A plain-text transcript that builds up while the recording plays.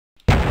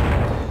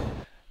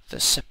the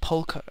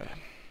Sepulcher,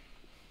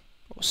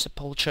 or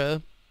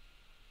Sepulcher.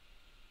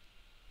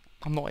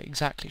 I'm not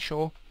exactly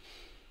sure.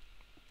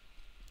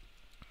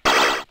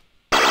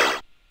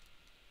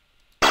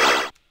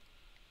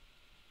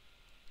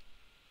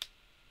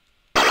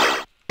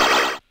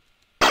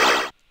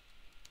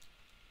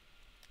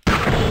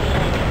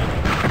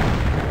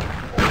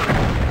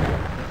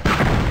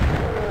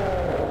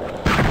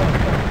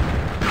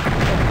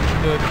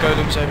 The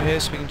golems over here,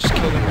 so we can just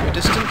kill them from a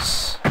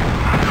distance.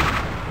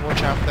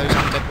 Watch out for those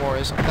undead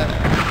warriors up there.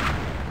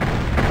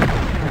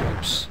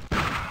 Oops.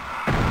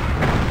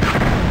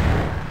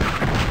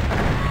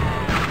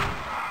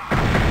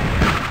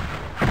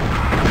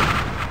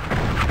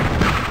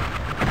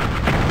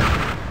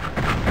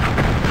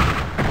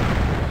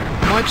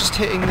 Am I just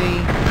hitting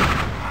the...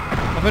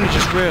 I've only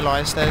just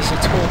realised there's a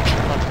torch in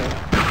front of him.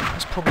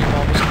 That's probably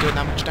why I wasn't doing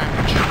that much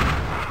damage.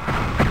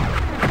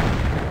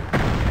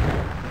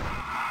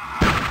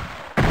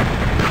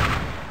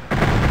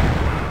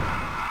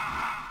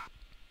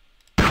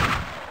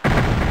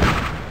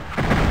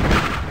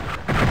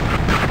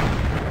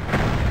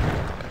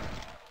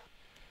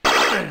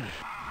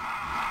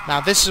 Now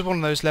this is one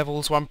of those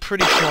levels where I'm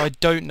pretty sure I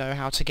don't know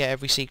how to get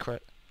every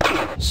secret.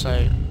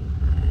 So,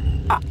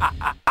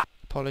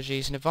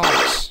 apologies in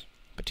advance,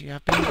 but you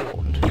have been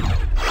warned.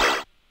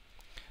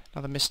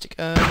 Another mystic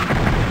urn. I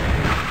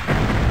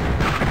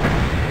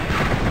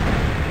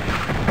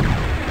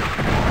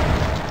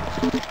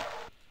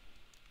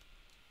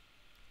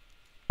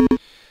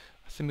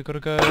think we've got to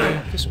go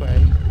this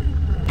way.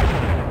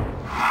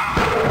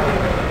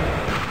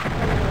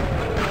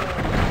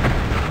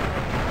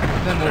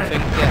 Then we'll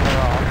think, yeah, there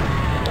are.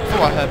 I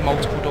thought I heard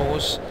multiple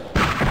doors.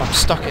 I'm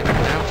stuck in them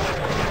now.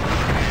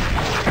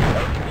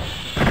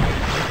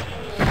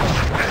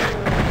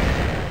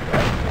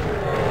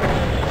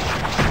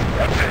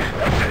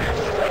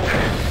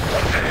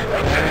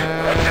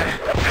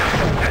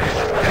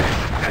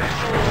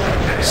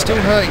 Still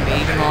hurting me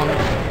even though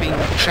I'm being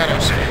shadow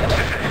sphered.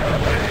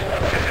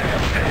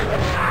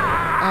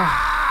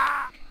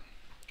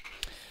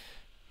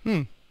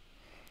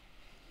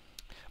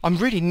 I'm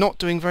really not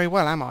doing very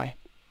well, am I?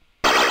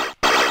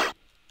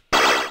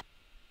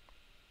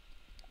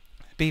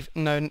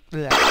 Even though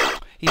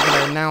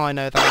now I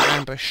know that an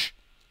ambush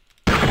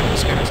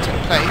is going to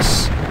take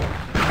place,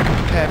 I can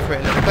prepare for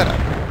it a little better.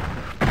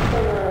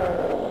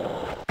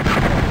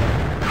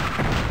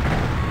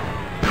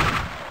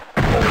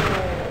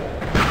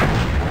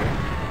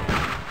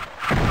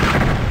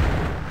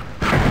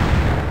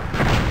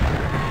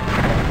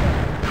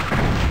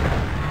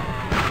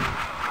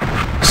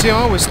 See, I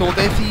always thought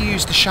that if you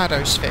use the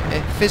Shadow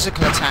Sphere,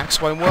 physical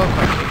attacks won't work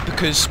on you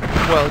because,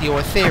 well, you're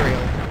ethereal.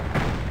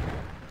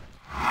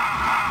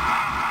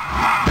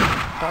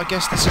 But I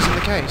guess this isn't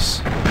the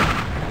case.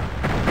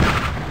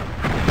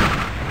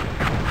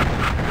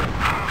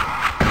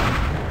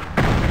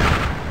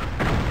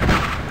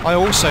 I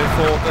also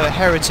thought the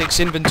Heretic's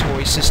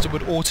inventory system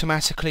would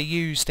automatically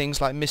use things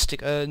like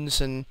Mystic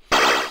Urns and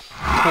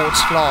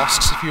Quartz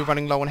Flasks if you were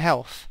running low on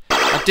health.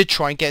 I did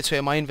try and get to it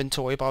in my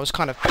inventory, but I was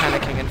kind of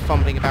panicking and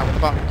fumbling about with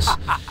the buttons.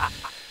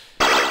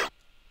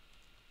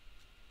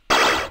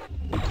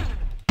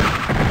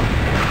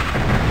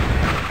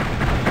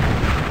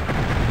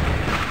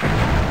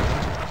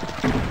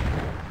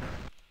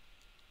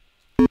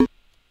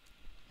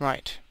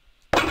 Right.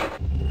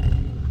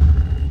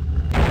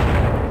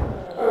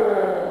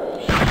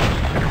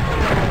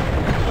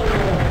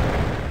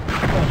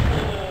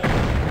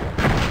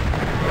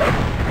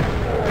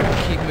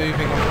 Keep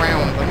moving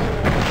around them.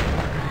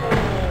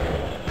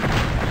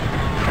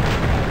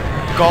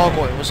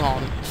 Gargoyles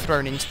aren't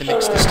thrown into the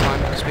mix this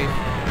time because we're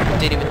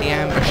dealing with the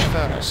ambush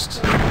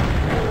first.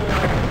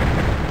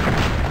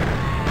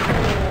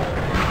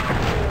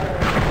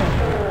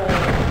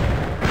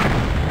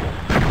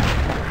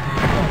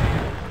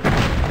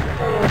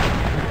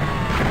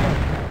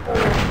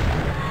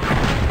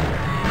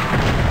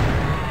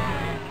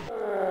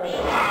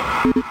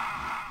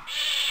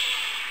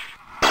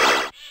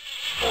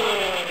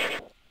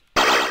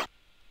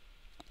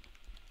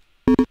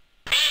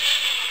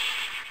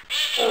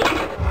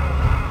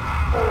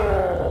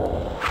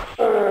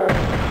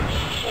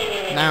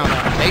 Now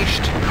they're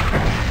unleashed.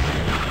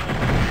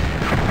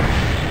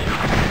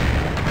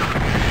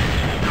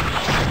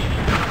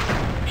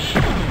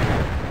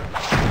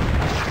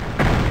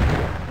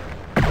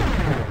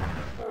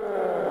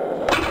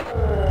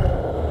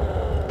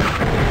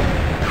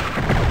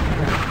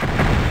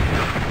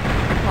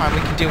 Right,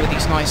 we can deal with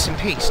these nice in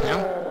peace now.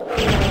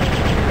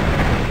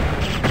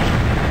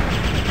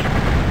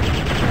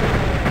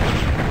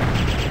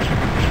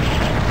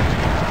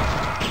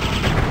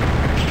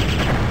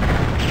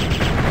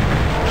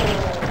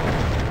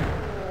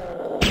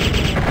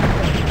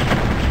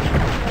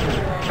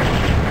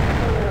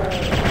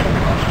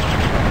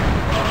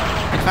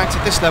 In fact,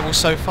 at this level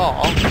so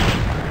far,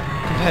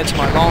 compared to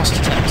my last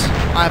attempt,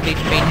 I haven't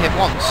even been hit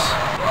once.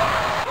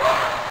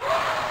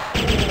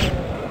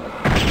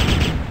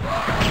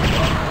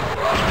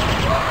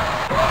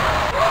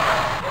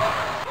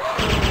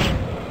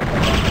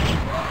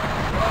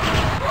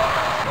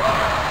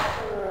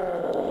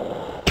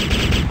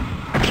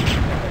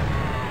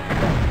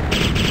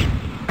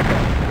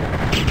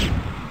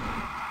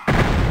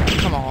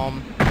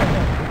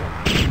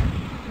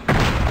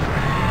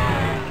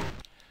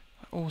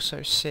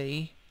 also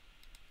see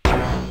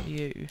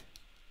you.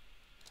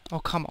 Oh,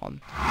 come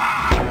on.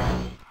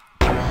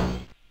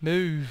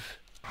 Move.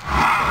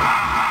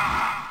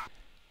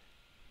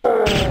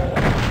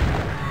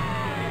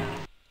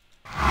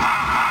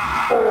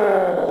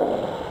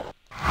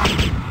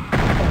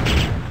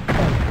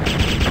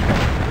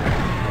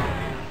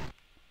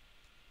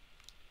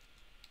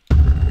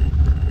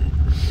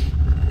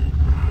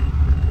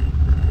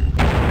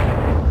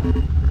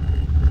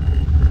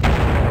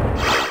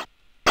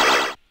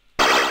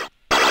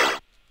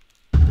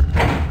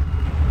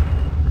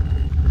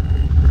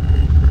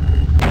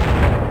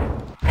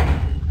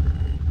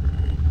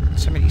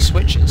 So many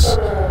switches.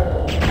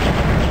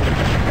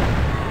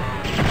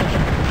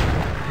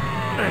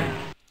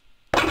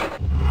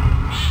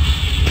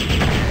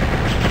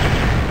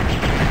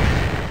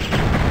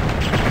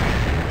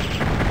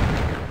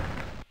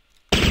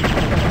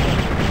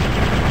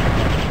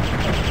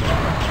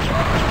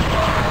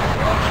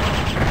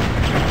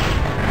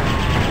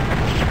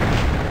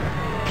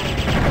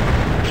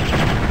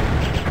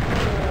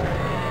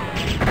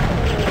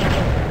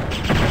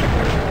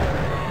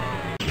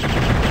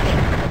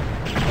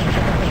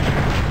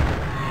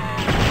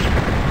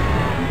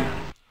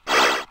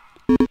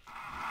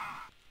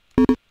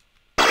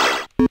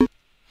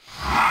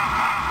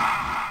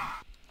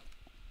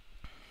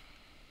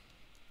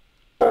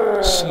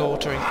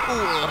 Slaughtering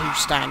all who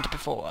stand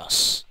before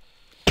us.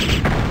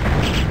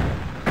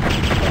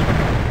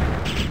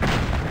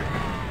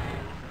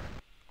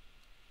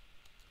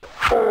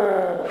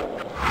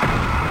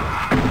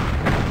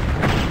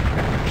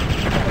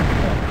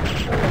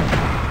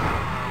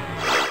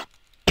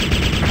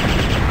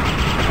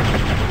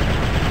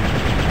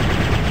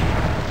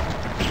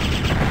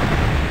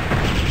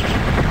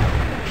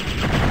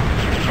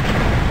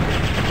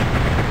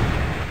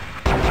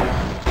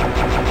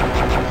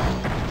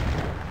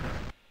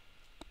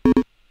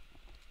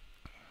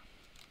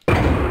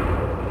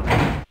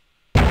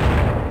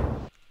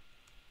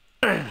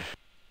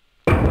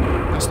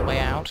 That's the way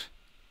out.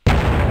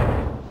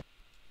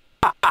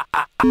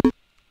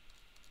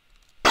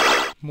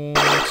 More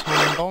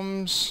time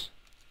bombs.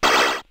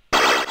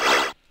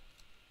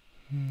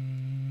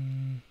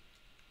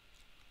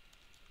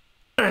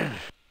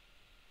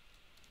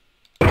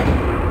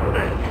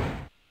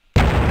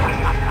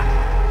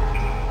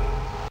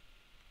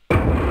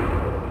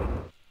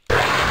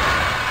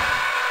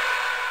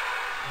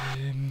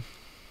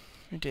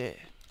 Oh dear.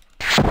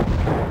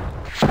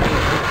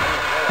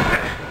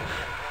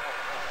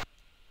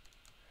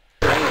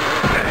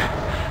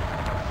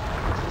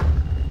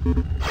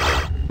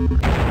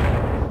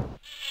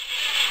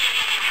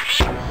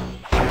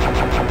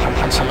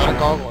 That's a lot of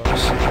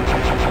gargoyles.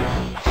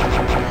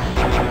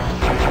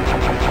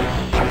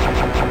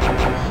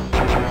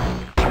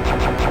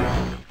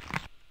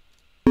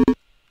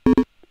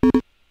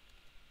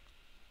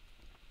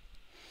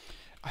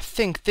 I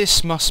think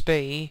this must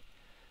be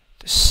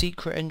the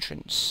secret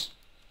entrance.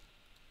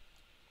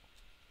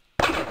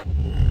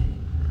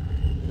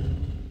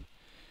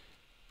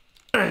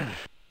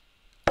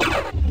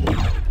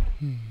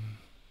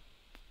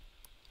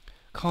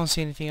 Can't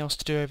see anything else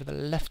to do over the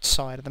left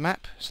side of the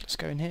map, so let's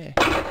go in here.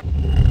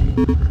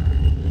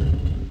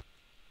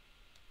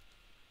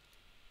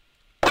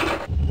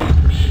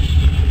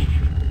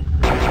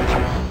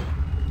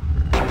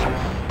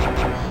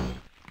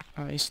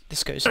 Oh,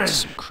 this goes into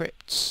some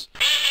crypts.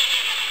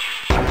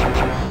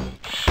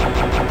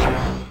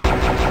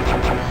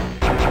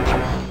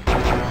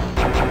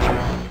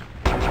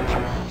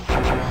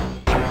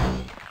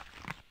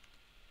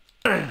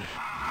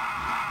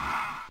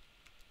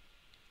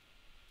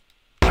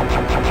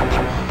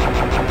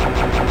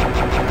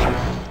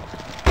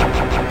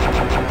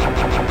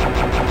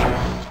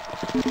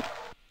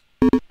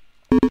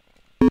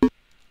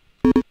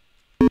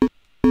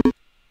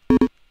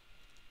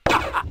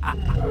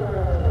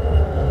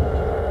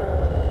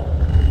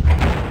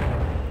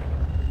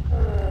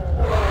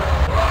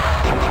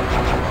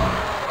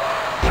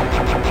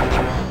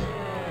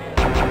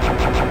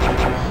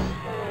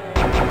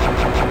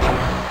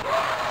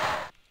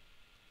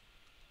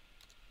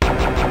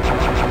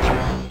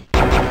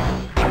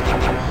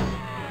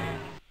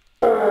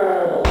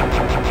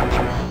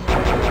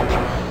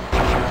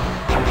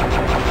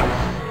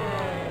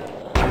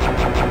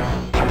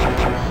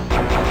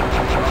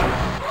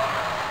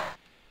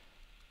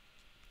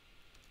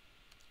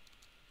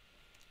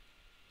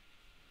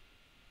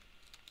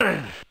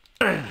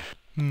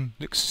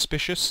 Looks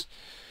suspicious.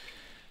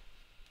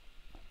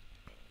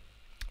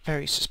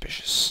 Very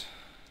suspicious.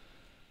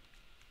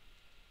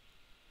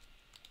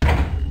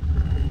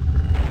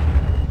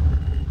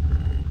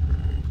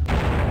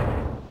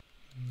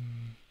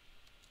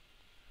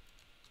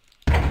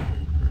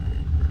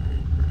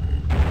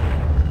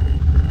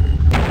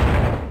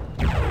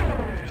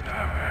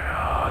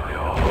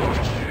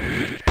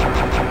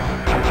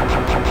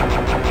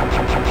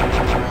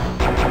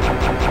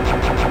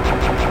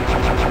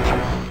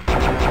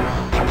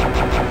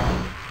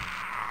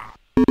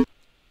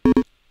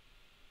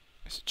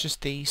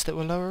 Just these that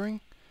we're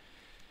lowering?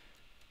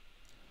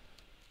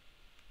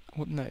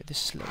 Well, no,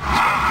 this is level as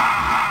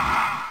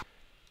well.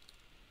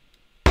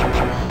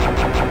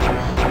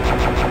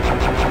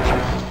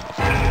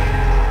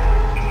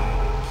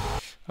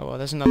 Oh well,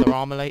 there's another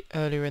armour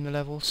earlier in the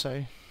level,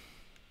 so...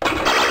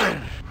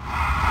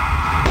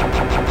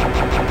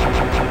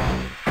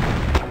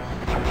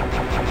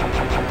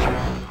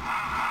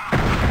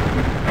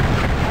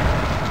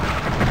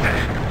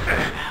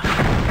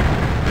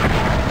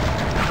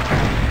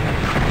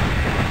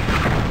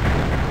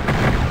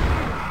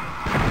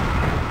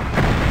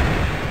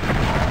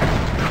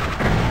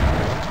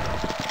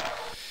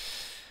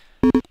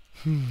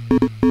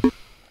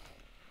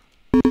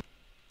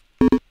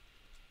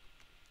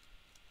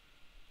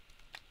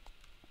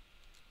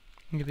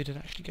 Maybe we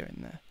didn't actually go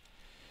in there.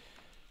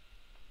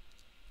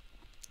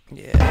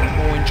 Yeah,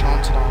 more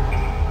enchanted armor.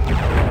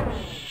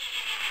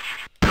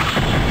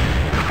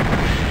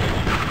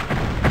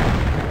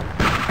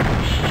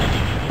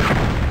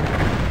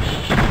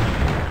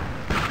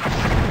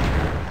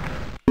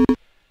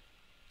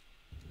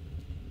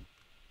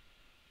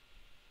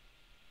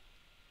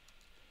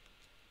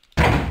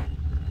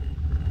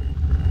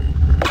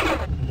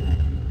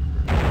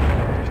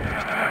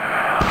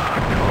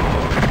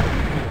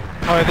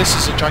 Oh, this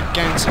is a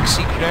gigantic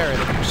secret area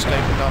that we've just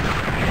opened up.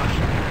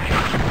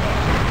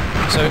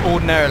 So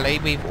ordinarily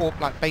we've all,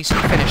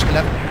 basically finished the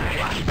level,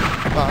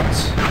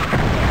 but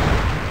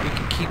we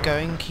can keep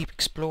going, keep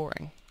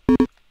exploring.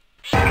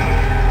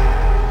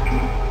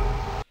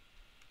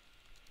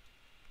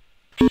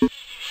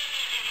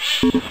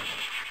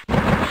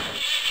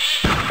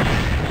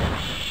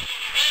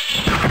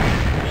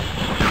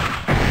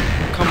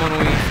 Come on,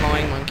 all you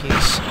flying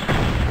monkeys.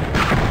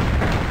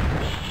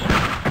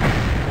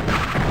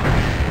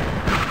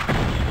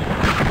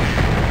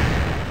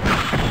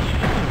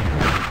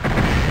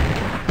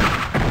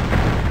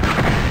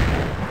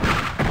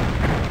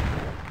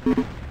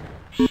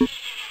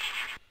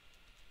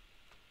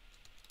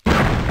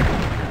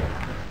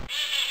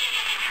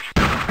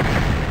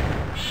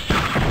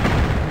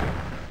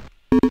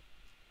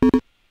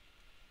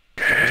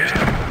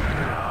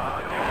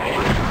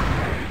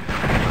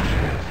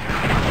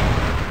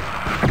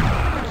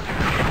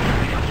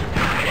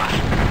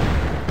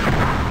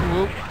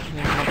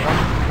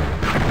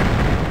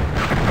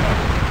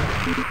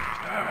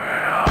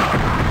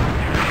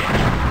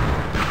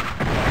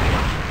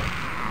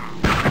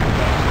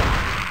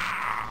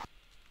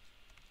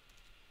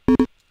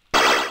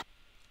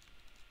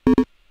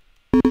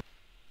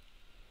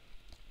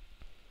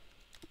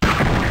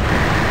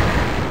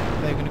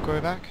 Grow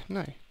back?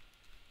 No.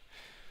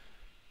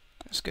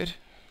 That's good.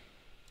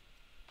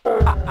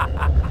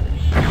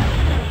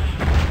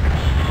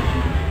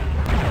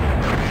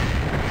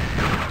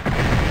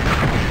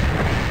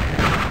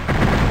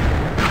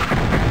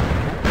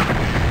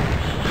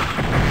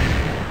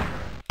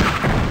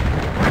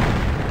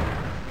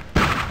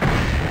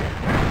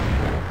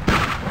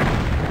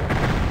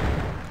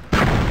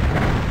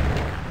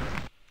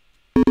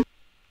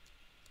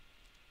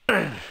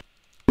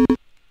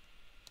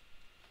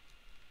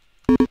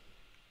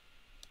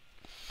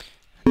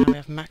 Now we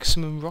have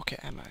maximum rocket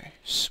ammo.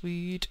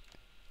 Sweet.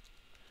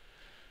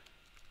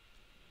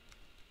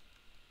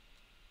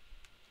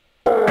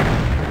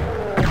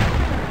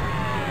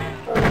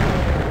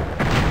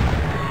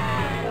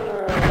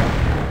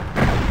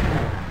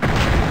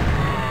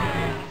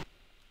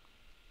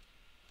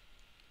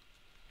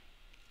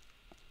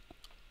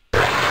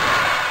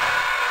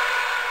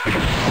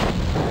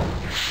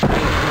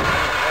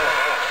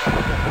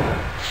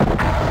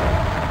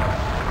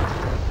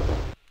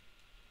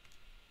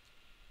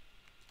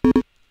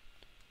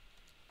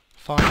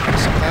 Finally,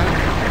 some there.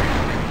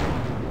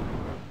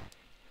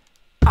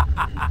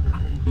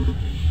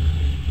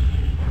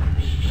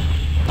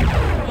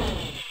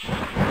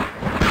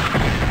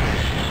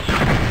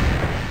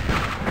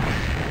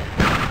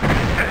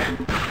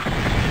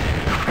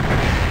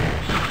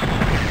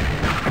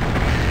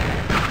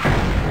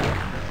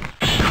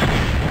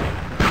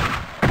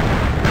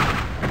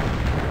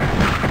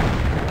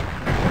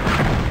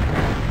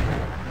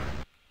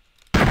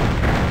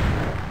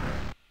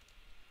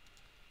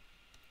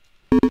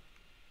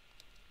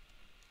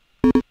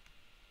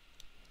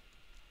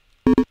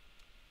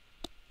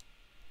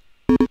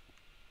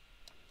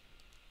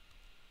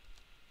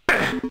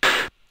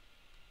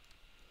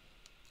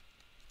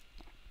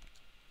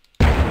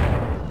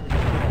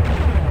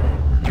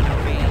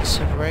 These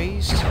have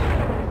raised.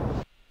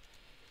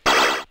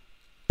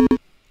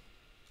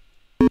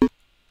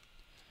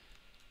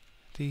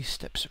 These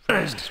steps have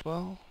raised as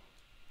well.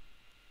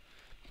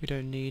 We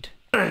don't need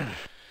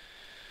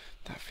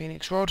that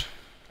phoenix rod.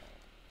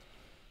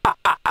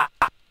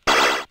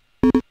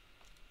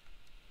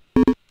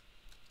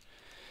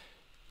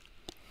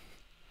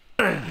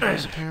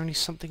 There's apparently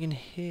something in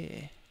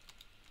here.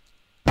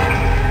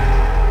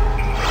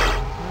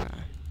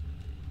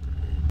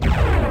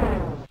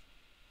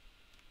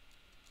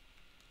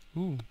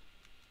 Ooh.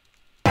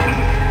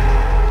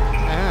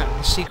 Ah,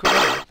 the secret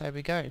level. There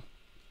we go.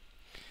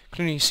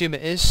 Can only assume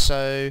it is,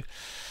 so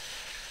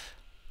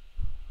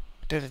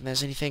Don't think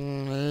there's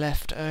anything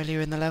left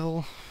earlier in the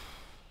level.